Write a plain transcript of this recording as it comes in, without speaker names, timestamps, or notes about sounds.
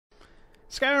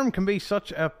Skyrim can be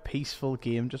such a peaceful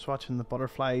game, just watching the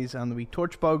butterflies and the wee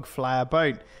torchbug fly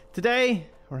about. Today,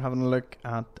 we're having a look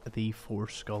at the Four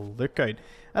Skull Lookout.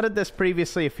 I did this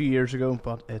previously a few years ago,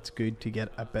 but it's good to get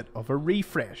a bit of a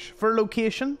refresh. For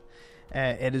location,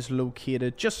 it is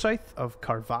located just south of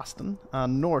Karthwasten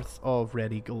and north of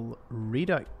Red Eagle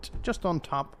Redoubt, just on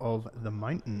top of the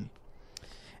mountain.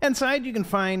 Inside you can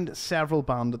find several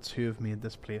bandits who have made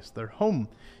this place their home.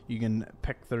 You can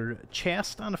pick their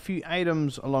chest and a few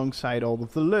items alongside all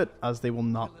of the loot, as they will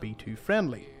not be too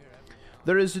friendly.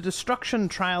 There is a destruction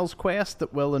trials quest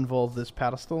that will involve this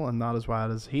pedestal, and that is why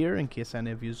it is here, in case any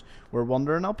of you were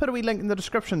wondering. I'll put a wee link in the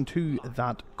description to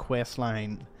that quest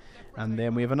line. And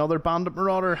then we have another bandit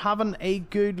marauder having a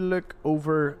good look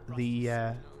over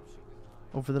the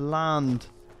land.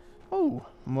 Oh,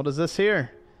 and what is this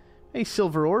here? A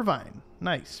silver ore vine.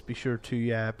 Nice. Be sure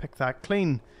to pick that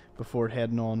clean before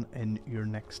heading on in your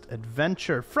next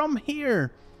adventure. From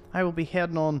here, I will be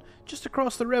heading on just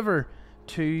across the river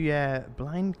to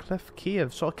Blind Cliff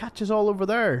Cave. So I'll catch us all over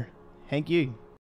there. Thank you.